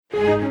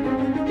The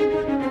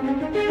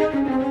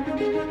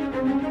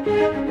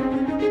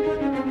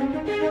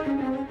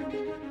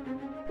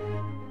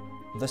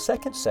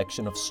second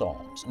section of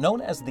Psalms,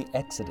 known as the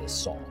Exodus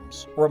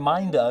Psalms,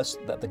 remind us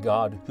that the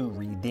God who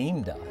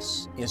redeemed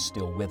us is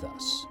still with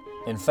us.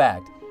 In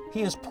fact,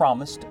 He has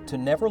promised to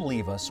never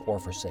leave us or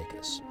forsake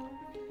us.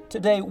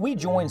 Today, we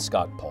join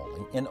Scott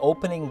Pauley in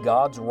opening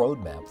God's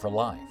roadmap for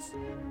life.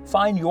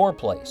 Find your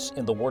place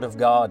in the Word of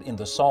God in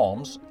the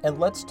Psalms, and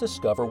let's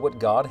discover what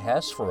God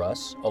has for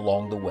us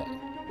along the way.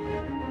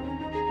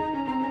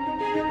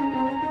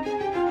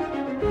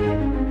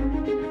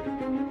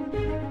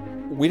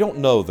 We don't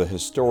know the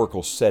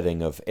historical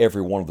setting of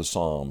every one of the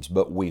Psalms,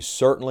 but we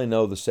certainly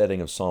know the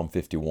setting of Psalm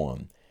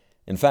 51.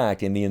 In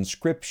fact, in the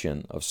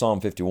inscription of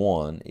Psalm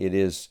 51, it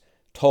is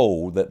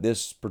told that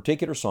this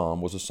particular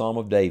psalm was a psalm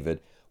of David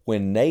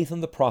when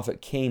Nathan the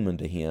prophet came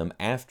unto him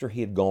after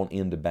he had gone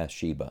into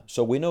Bathsheba.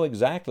 So we know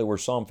exactly where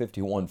Psalm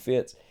 51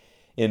 fits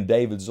in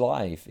David's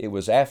life. It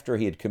was after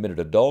he had committed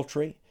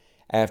adultery,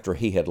 after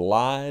he had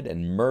lied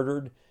and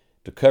murdered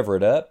to cover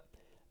it up,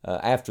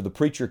 after the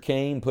preacher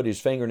came, put his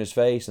finger in his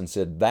face and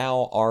said,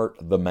 "Thou art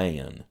the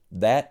man."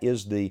 That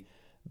is the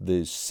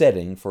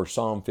setting for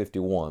Psalm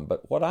 51.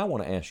 But what I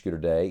want to ask you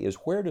today is,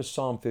 where does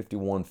Psalm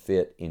 51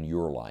 fit in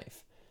your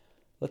life?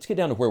 Let's get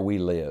down to where we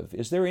live.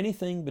 Is there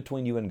anything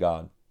between you and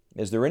God?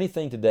 Is there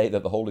anything today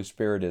that the Holy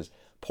Spirit is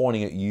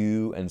pointing at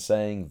you and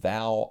saying,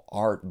 "Thou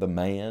art the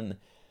man"?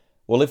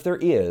 Well, if there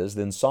is,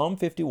 then Psalm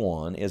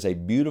 51 is a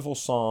beautiful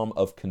psalm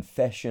of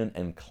confession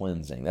and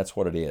cleansing. That's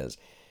what it is.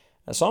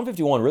 Now, Psalm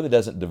 51 really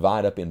doesn't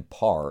divide up in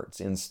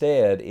parts.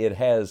 Instead, it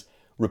has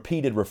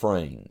repeated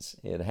refrains.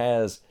 It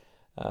has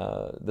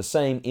the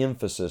same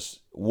emphasis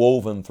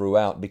woven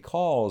throughout,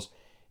 because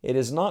it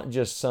is not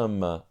just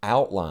some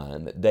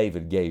outline that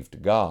David gave to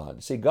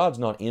God. See, God's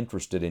not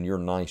interested in your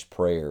nice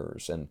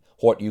prayers and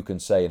what you can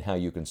say and how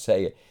you can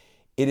say it.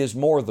 It is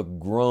more the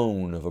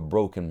groan of a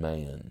broken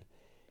man.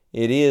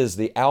 It is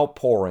the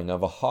outpouring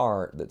of a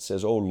heart that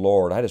says, "Oh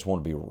Lord, I just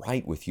want to be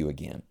right with you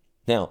again."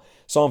 Now,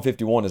 Psalm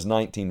 51 is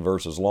 19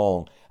 verses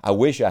long. I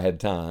wish I had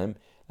time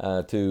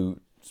to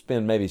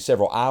spend maybe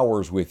several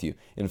hours with you.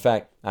 In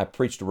fact, I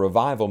preached a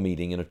revival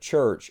meeting in a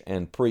church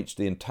and preached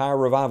the entire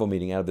revival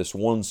meeting out of this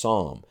one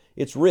psalm.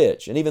 It's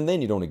rich, and even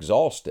then you don't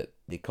exhaust it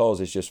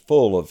because it's just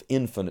full of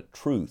infinite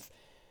truth.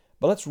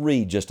 But let's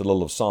read just a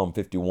little of Psalm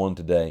 51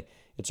 today.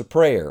 It's a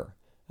prayer.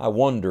 I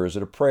wonder, is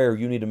it a prayer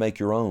you need to make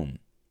your own?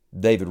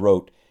 David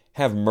wrote,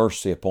 "Have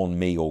mercy upon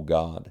me, O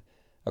God,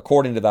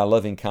 according to thy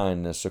loving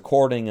kindness,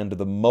 according unto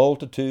the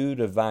multitude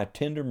of thy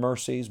tender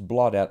mercies,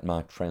 blot out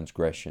my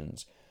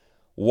transgressions.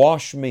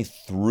 Wash me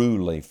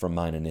throughly from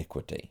mine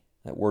iniquity."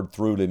 That word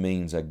 "throughly"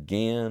 means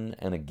again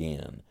and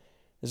again.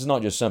 This is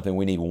not just something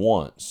we need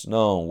once.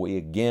 No, we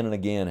again and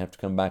again have to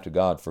come back to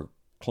God for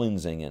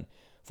cleansing and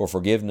for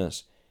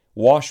forgiveness.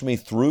 "Wash me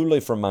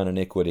throughly from mine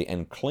iniquity,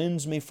 and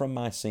cleanse me from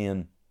my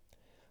sin.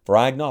 For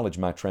I acknowledge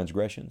my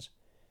transgressions,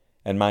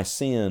 and my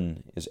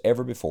sin is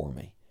ever before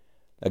me.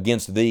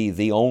 Against thee,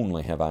 thee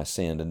only have I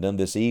sinned, and done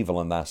this evil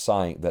in thy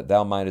sight, that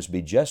thou mightest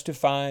be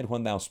justified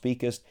when thou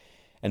speakest,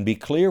 and be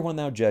clear when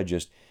thou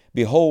judgest.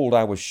 Behold,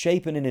 I was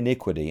shapen in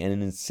iniquity,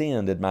 and in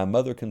sin did my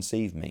mother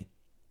conceive me.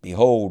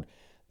 Behold,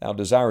 thou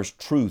desirest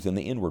truth in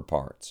the inward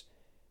parts,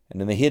 and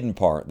in the hidden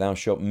part thou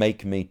shalt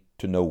make me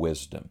to know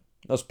wisdom."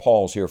 Let's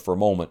pause here for a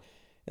moment.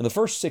 In the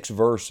first 6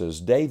 verses,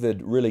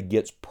 David really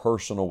gets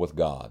personal with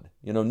God.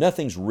 You know,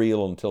 nothing's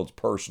real until it's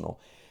personal.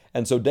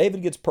 And so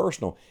David gets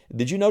personal.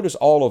 Did you notice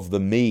all of the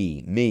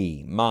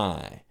me,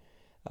 my?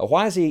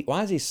 Why is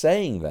he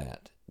saying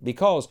that?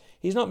 Because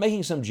he's not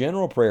making some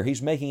general prayer.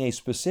 He's making a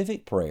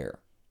specific prayer.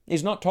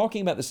 He's not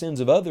talking about the sins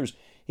of others.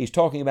 He's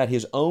talking about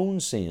his own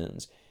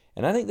sins.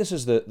 And I think this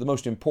is the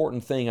most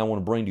important thing I want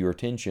to bring to your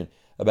attention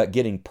about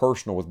getting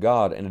personal with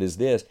God, and it is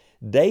this.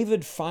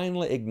 David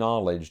finally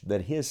acknowledged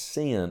that his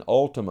sin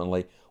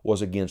ultimately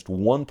was against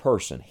one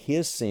person.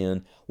 His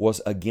sin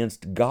was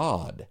against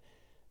God.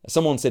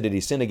 Someone said, did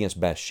he sin against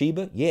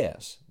Bathsheba?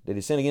 Yes. Did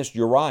he sin against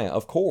Uriah?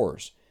 Of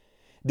course.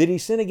 Did he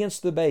sin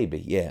against the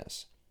baby?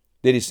 Yes.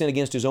 Did he sin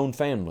against his own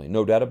family?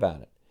 No doubt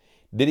about it.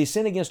 Did he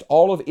sin against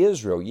all of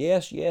Israel?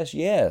 Yes, yes,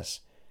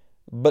 yes.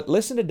 But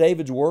listen to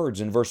David's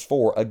words in verse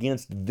 4,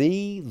 "Against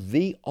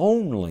thee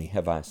only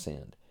have I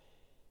sinned."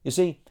 You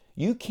see,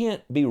 you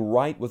can't be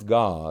right with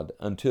God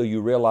until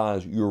you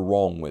realize you're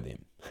wrong with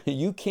Him.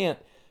 You can't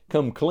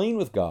come clean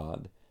with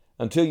God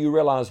until you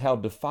realize how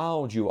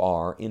defiled you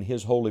are in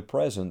His holy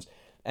presence,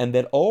 and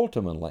that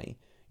ultimately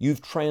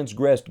you've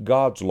transgressed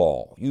God's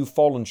law. You've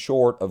fallen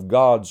short of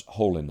God's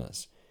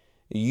holiness.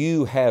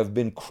 You have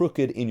been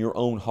crooked in your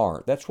own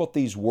heart. That's what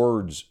these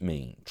words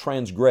mean.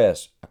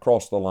 Transgress,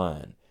 across the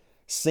line.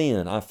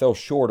 Sin, I fell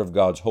short of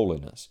God's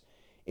holiness.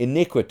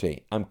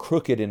 Iniquity, I'm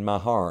crooked in my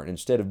heart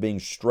instead of being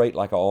straight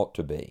like I ought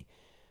to be.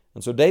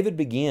 And so David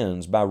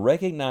begins by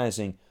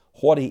recognizing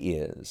what he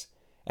is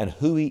and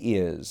who he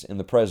is in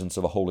the presence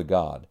of a holy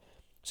God.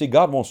 See,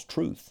 God wants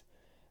truth.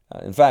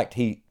 In fact,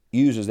 he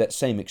uses that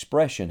same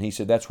expression. He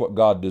said that's what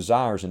God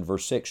desires in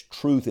verse 6,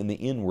 truth in the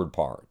inward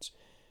parts.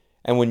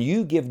 And when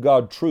you give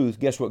God truth,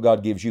 guess what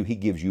God gives you? He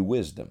gives you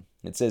wisdom.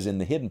 It says in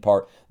the hidden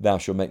part, thou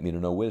shalt make me to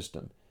know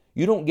wisdom.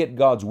 You don't get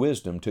God's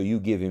wisdom till you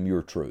give Him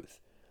your truth.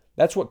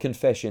 That's what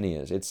confession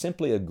is. It's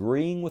simply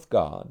agreeing with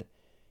God.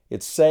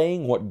 It's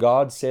saying what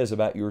God says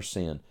about your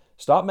sin.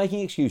 Stop making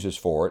excuses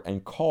for it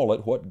and call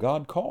it what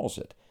God calls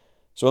it.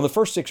 So in the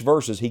first 6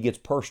 verses, he gets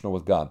personal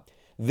with God.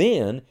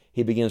 Then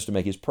he begins to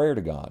make his prayer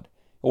to God.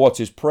 What's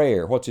his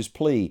prayer? What's his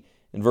plea?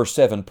 In verse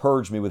 7,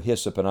 purge me with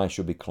hyssop and I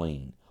shall be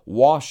clean.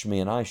 Wash me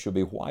and I shall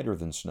be whiter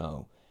than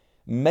snow.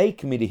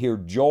 Make me to hear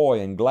joy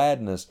and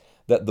gladness,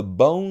 that the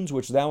bones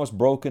which thou hast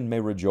broken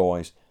may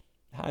rejoice.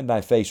 Hide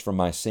thy face from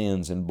my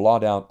sins and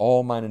blot out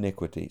all mine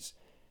iniquities.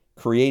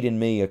 Create in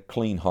me a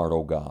clean heart,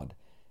 O God,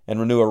 and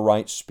renew a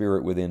right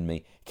spirit within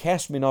me.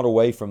 Cast me not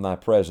away from thy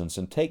presence,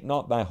 and take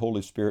not thy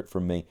Holy Spirit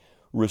from me.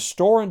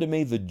 Restore unto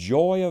me the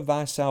joy of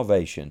thy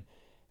salvation,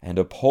 and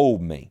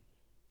uphold me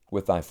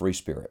with thy free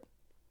spirit.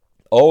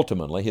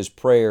 Ultimately, his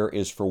prayer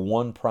is for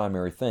one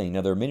primary thing.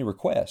 Now, there are many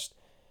requests,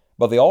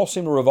 but they all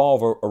seem to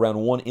revolve around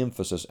one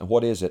emphasis. And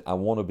what is it? I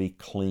want to be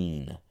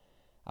clean.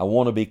 I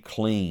want to be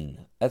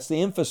clean. That's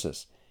the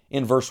emphasis.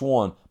 In verse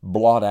 1,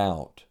 blot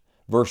out.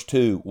 Verse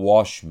 2,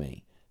 wash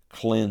me,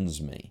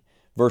 cleanse me.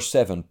 Verse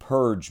 7,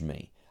 purge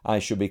me, I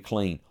shall be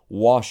clean.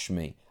 Wash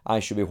me, I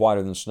shall be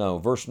whiter than snow.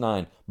 Verse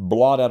 9,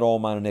 blot out all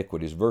mine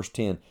iniquities. Verse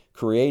 10,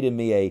 create in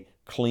me a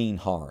clean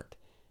heart.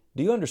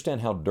 Do you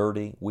understand how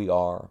dirty we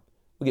are?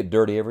 We get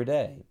dirty every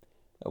day.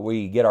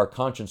 We get our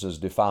consciences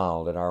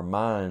defiled and our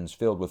minds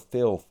filled with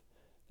filth,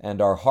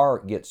 and our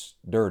heart gets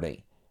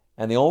dirty.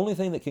 And the only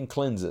thing that can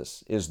cleanse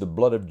us is the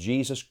blood of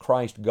Jesus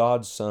Christ,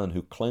 God's Son,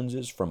 who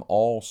cleanses from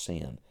all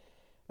sin.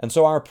 And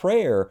so our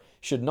prayer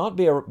should not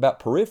be about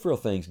peripheral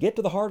things. Get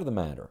to the heart of the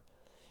matter.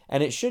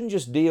 And it shouldn't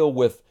just deal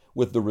with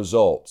the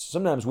results.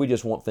 Sometimes we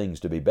just want things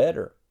to be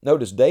better.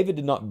 Notice, David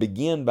did not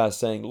begin by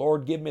saying,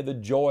 Lord, give me the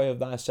joy of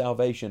thy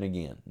salvation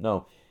again.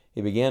 No,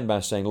 he began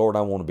by saying, Lord,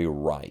 I want to be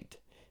right.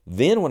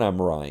 Then when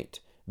I'm right,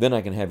 then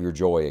I can have your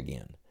joy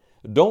again.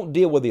 Don't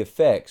deal with the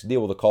effects,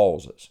 deal with the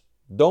causes.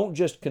 Don't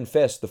just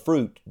confess the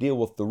fruit, deal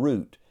with the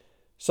root.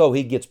 So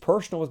he gets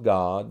personal with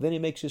God, then he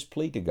makes his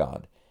plea to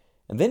God.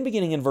 And then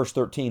beginning in verse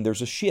 13,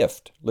 there's a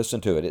shift.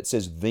 Listen to it. It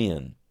says,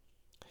 Then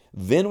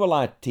will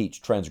I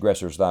teach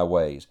transgressors thy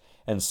ways,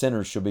 and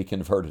sinners shall be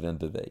converted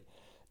unto thee.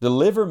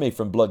 Deliver me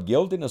from blood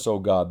guiltiness, O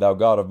God, thou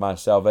God of my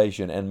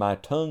salvation, and my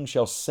tongue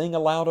shall sing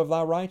aloud of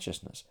thy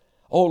righteousness.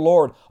 O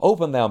Lord,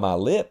 open thou my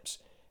lips,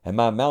 and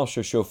my mouth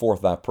shall show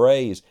forth thy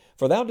praise.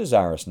 For thou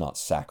desirest not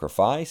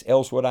sacrifice,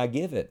 else would I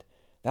give it.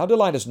 Thou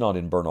delightest not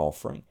in burnt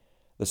offering.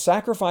 The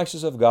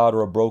sacrifices of God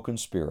are a broken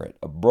spirit,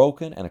 a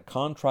broken and a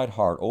contrite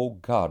heart, O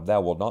God,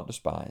 thou wilt not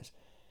despise.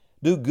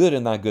 Do good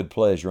in thy good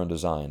pleasure unto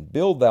Zion.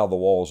 Build thou the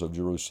walls of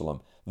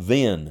Jerusalem.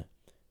 Then,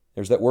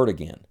 there's that word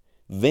again,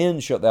 then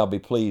shalt thou be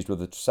pleased with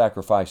the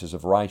sacrifices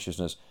of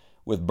righteousness,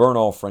 with burnt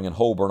offering and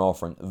whole burnt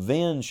offering.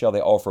 Then shall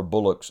they offer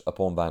bullocks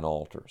upon thine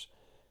altars.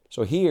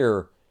 So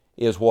here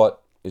is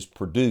what is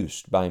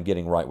produced by him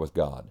getting right with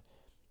God.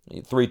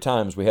 3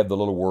 times we have the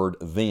little word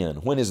then.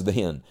 When is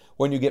then?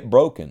 When you get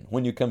broken,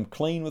 when you come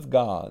clean with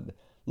God.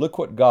 Look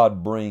what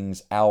God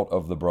brings out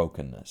of the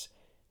brokenness.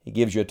 He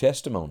gives you a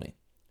testimony.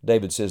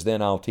 David says,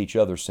 then I'll teach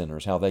other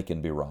sinners how they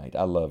can be right.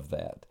 I love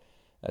that.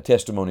 A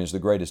testimony is the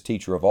greatest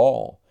teacher of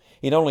all.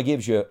 He not only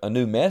gives you a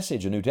new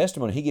message, a new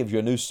testimony, he gives you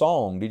a new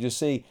song. Did you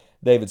see?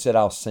 David said,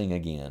 I'll sing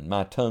again.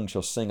 My tongue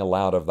shall sing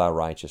aloud of thy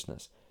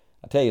righteousness.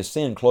 I tell you,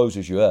 sin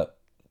closes you up,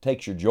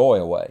 takes your joy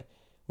away.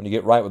 When you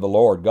get right with the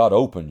Lord, God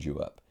opens you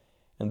up.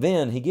 And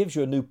then he gives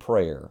you a new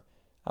prayer.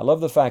 I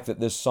love the fact that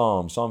this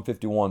Psalm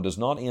 51, does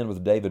not end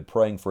with David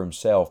praying for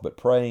himself, but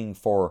praying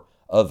for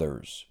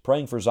others,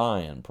 praying for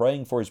Zion,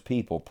 praying for his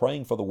people,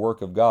 praying for the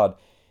work of God.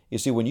 You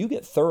see, when you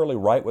get thoroughly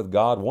right with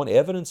God, one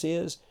evidence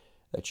is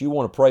that you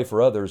want to pray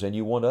for others and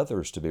you want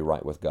others to be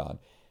right with God.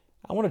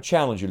 I want to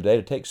challenge you today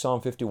to take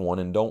Psalm 51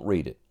 and don't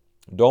read it.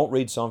 Don't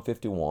read Psalm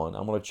 51.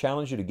 I'm going to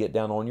challenge you to get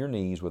down on your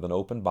knees with an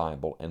open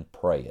Bible and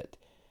pray it.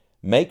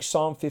 Make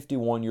Psalm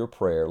 51 your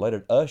prayer. Let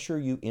it usher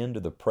you into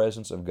the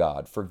presence of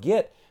God.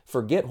 Forget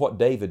what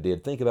David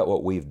did. Think about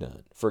what we've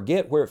done.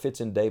 Forget where it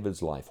fits in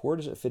David's life. Where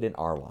does it fit in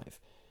our life?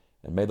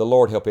 And may the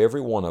Lord help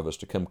every one of us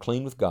to come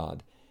clean with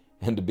God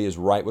and to be as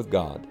right with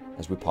God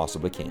as we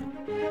possibly can.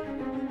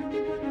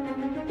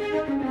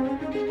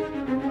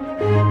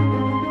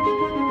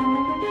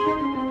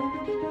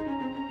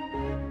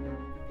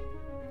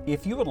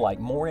 If you would like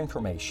more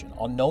information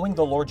on knowing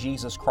the Lord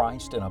Jesus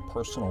Christ in a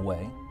personal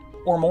way,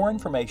 or more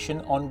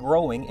information on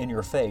growing in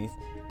your faith,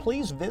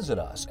 please visit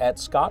us at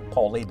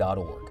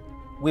scottpauley.org.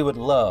 We would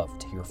love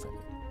to hear from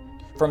you.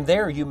 From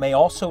there, you may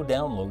also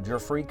download your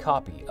free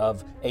copy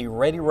of A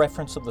Ready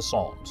Reference of the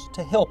Psalms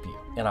to help you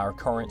in our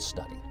current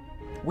study.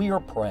 We are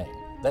praying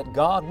that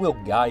God will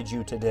guide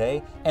you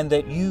today and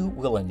that you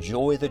will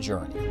enjoy the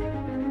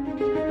journey.